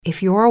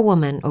If you're a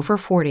woman over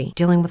 40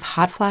 dealing with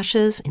hot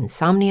flashes,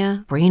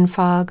 insomnia, brain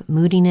fog,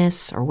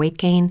 moodiness, or weight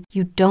gain,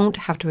 you don't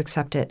have to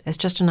accept it as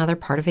just another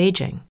part of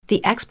aging.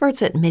 The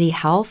experts at MIDI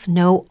Health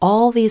know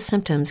all these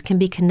symptoms can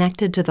be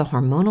connected to the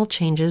hormonal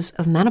changes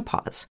of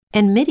menopause.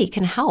 And MIDI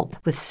can help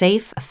with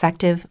safe,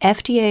 effective,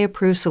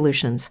 FDA-approved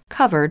solutions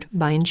covered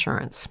by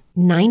insurance.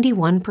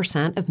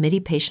 91% of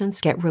MIDI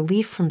patients get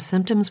relief from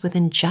symptoms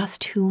within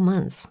just 2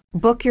 months.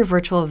 Book your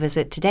virtual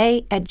visit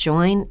today at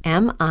joinmidi.com.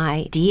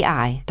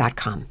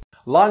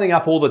 Lining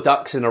up all the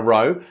ducks in a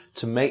row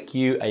to make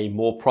you a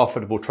more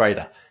profitable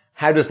trader.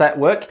 How does that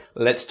work?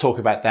 Let's talk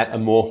about that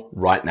and more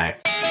right now.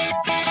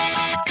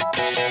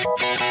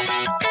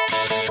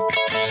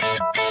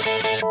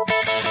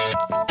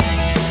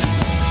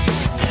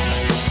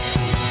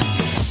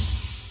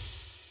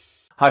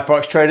 Hi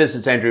Forex traders,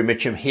 it's Andrew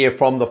Mitchum here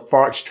from the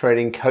Forex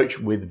Trading Coach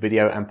with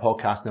video and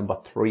podcast number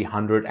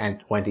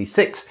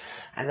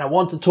 326. And I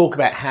want to talk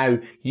about how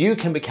you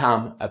can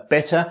become a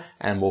better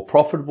and more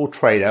profitable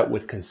trader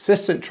with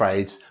consistent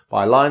trades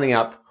by lining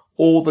up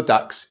all the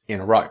ducks in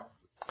a row.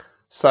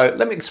 So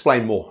let me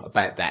explain more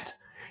about that.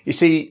 You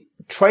see,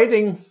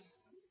 trading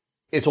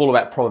is all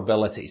about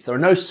probabilities. There are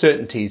no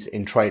certainties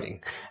in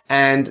trading.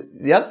 And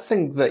the other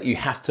thing that you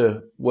have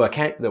to work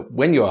out that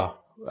when you are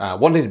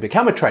wanting to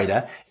become a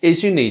trader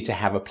is you need to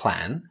have a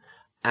plan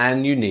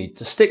and you need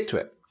to stick to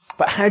it.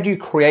 But how do you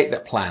create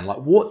that plan? Like,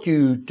 what do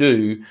you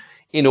do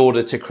in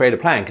order to create a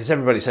plan? Because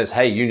everybody says,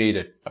 hey, you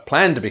need a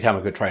plan to become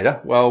a good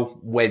trader. Well,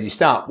 where do you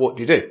start? What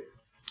do you do?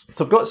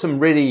 So I've got some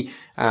really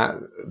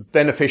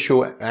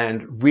beneficial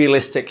and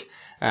realistic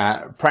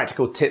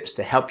practical tips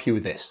to help you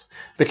with this.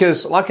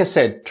 Because like I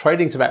said,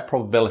 trading's about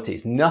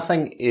probabilities.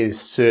 Nothing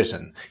is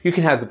certain. You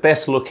can have the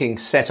best looking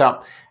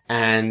setup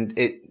and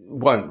it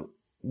won't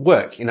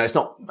work. It's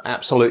not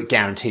absolute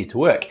guaranteed to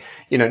work.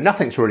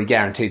 Nothing's really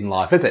guaranteed in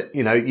life, is it?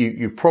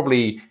 You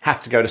probably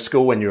have to go to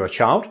school when you're a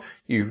child.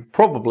 You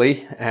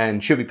probably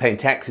and should be paying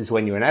taxes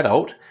when you're an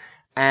adult,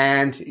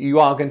 and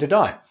you are going to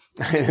die.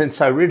 And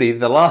so really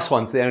the last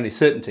one's the only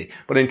certainty.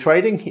 But in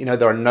trading,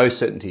 there are no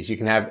certainties. You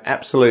can have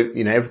absolute,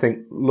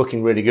 everything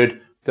looking really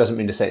good. Doesn't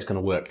mean to say it's going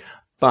to work.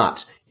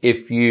 But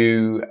if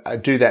you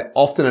do that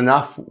often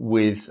enough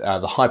with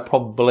the high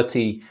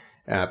probability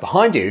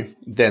behind you,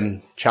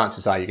 then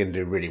chances are you're going to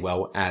do really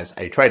well as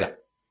a trader.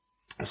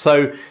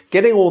 So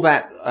getting all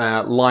that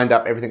lined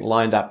up, everything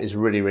lined up is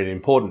really, really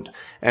important.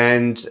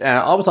 And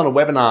I was on a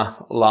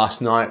webinar last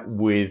night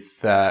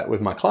with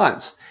my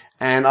clients,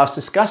 and I was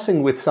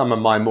discussing with some of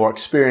my more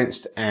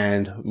experienced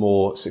and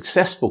more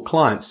successful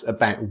clients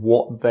about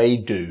what they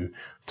do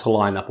to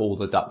line up all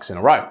the ducks in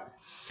a row.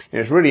 And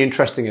it's really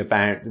interesting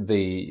about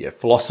the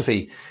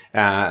philosophy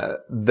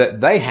that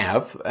they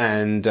have,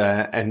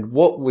 and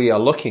what we are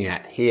looking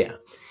at here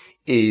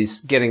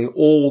is getting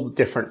all the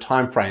different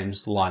time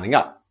frames lining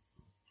up.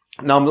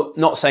 Now, I'm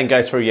not saying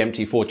go through your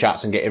MT4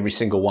 charts and get every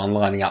single one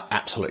lining up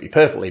absolutely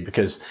perfectly,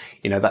 because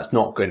that's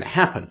not going to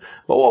happen.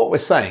 But what we're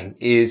saying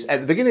is at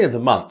the beginning of the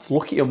month,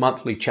 look at your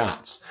monthly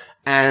charts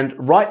and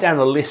write down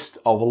a list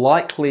of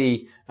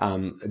likely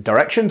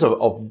directions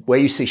of where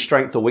you see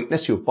strength or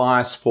weakness, your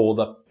bias for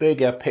the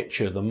bigger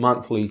picture, the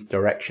monthly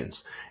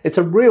directions. It's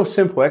a real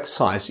simple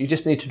exercise. You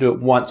just need to do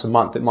it once a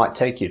month. It might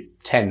take you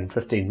 10,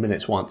 15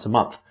 minutes once a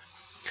month.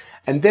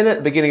 And then at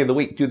the beginning of the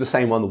week, do the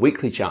same on the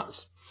weekly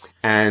charts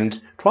and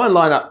try and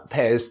line up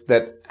pairs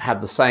that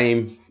have the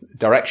same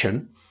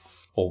direction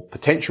or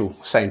potential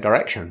same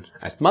direction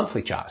as the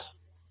monthly charts.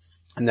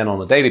 And then on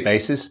a daily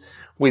basis,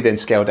 we then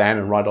scale down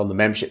and write on the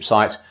membership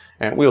site.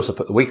 And we also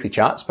put the weekly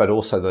charts, but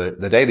also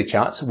the daily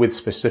charts with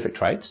specific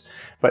trades.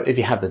 But if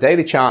you have the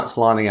daily charts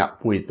lining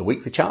up with the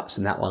weekly charts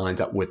and that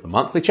lines up with the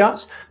monthly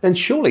charts, then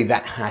surely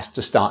that has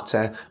to start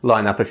to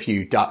line up a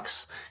few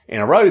ducks in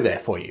a row there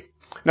for you.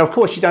 Now, of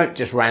course, you don't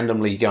just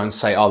randomly go and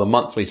say, oh, the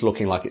monthly's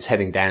looking like it's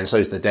heading down,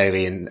 so's the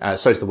daily, and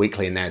so's the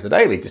weekly, and now the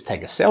daily. Just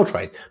take a sell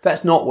trade.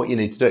 That's not what you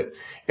need to do.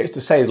 It's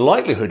to say the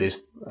likelihood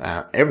is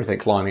everything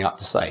lining up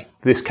to say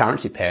this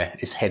currency pair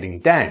is heading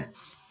down.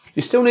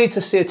 You still need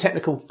to see a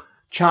technical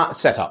chart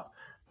setup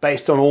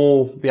based on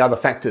all the other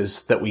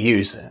factors that we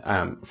use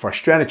for a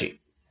strategy.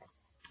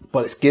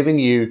 But it's giving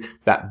you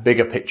that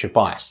bigger picture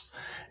bias.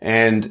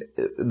 And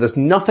there's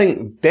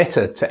nothing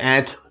better to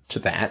add to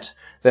that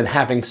than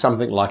having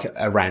something like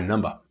a round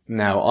number.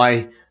 Now,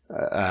 I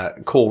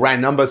call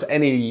round numbers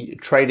any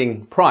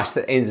trading price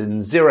that ends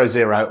in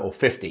 00 or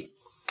 50.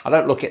 I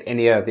don't look at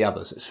any of the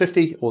others. It's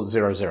 50 or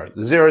 00.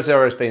 The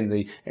 00 has been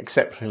the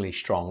exceptionally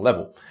strong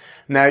level.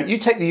 Now, you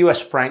take the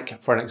US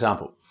franc for an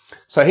example.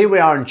 So here we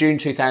are in June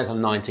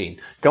 2019.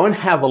 Go and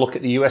have a look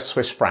at the US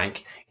Swiss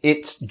franc.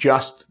 It's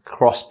just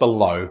crossed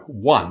below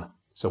 1.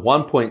 So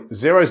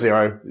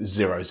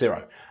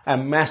 1.0000. A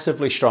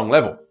massively strong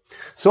level.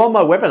 So on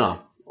my webinar,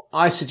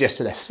 I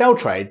suggested a sell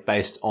trade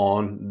based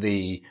on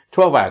the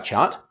 12-hour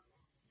chart.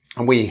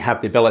 And we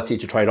have the ability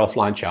to trade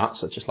offline charts,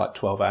 such as like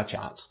 12-hour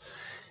charts.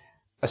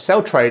 A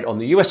sell trade on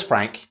the US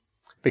franc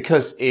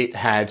because it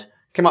had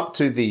come up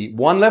to the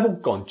 1 level,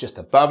 gone just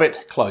above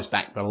it, closed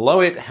back below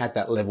it, had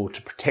that level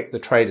to protect the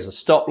trade as a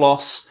stop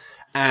loss,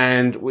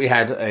 and we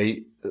had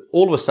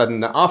all of a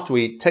sudden, after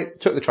we took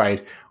the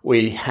trade,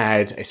 we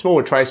had a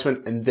small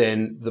retracement, and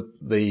then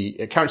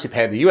the currency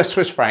pair, the US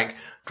Swiss franc,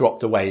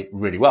 dropped away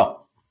really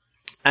well.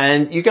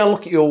 And you go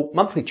look at your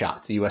monthly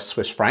chart. The US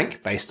Swiss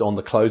franc, based on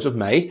the close of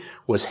May,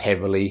 was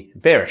heavily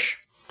bearish.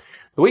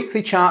 The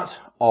weekly chart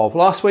of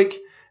last week,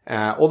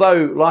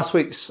 although last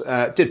week's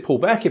did pull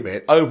back a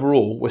bit,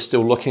 overall we're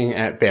still looking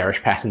at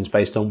bearish patterns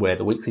based on where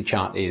the weekly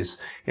chart is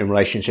in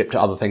relationship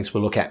to other things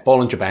we'll look at,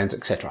 Bollinger Bands,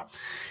 etc.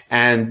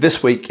 And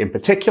this week in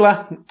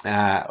particular,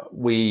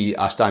 we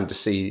are starting to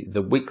see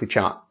the weekly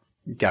chart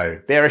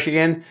go bearish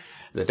again.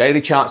 The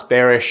daily chart's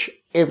bearish.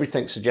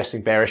 Everything's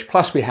suggesting bearish.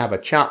 Plus we have a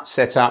chart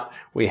set up.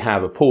 We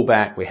have a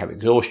pullback. We have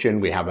exhaustion.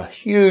 We have a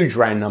huge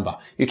round number.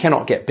 You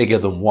cannot get bigger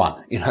than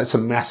 1. It's a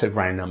massive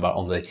round number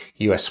on the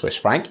US Swiss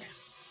franc.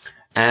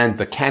 And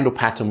the candle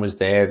pattern was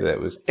there. There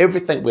was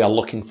everything we are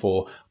looking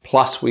for.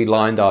 Plus we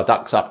lined our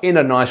ducks up in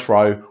a nice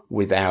row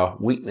with our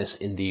weakness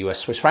in the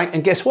US Swiss franc.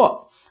 And guess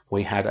what?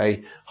 We had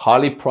a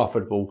highly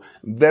profitable,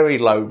 very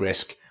low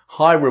risk,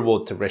 high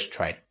reward to risk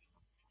trade.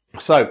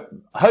 So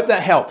I hope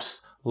that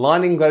helps.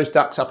 Lining those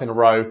ducks up in a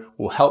row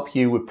will help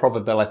you with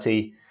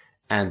probability,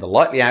 and the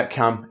likely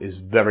outcome is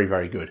very,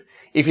 very good.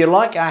 If you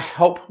like our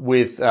help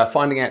with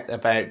finding out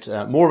about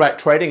more about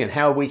trading and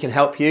how we can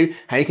help you,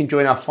 how you can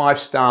join our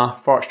 5-star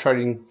Forex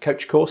Trading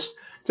Coach course,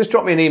 just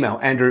drop me an email,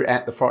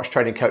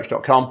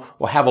 andrew@theforextradingcoach.com,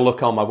 or have a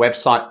look on my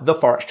website,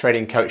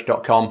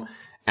 theforextradingcoach.com,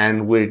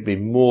 and we'd be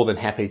more than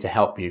happy to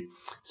help you.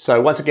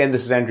 So once again,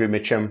 this is Andrew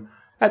Mitchum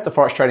at the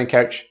Forex Trading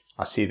Coach.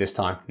 I'll see you this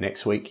time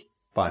next week.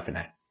 Bye for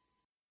now.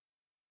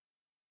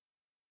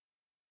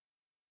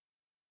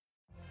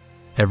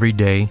 Every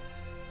day,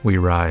 we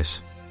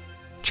rise,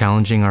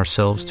 challenging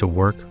ourselves to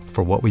work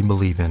for what we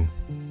believe in.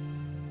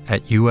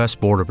 At U.S.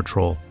 Border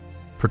Patrol,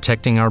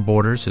 protecting our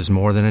borders is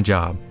more than a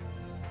job.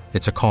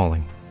 It's a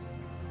calling.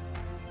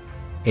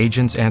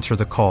 Agents answer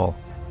the call,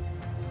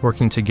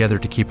 working together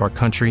to keep our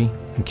country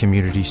and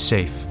communities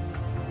safe.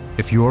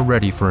 If you're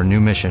ready for a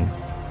new mission,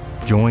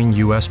 join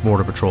U.S.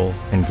 Border Patrol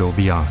and go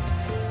beyond.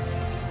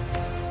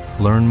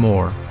 Learn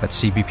more at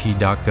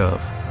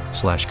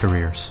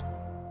cbp.gov/careers.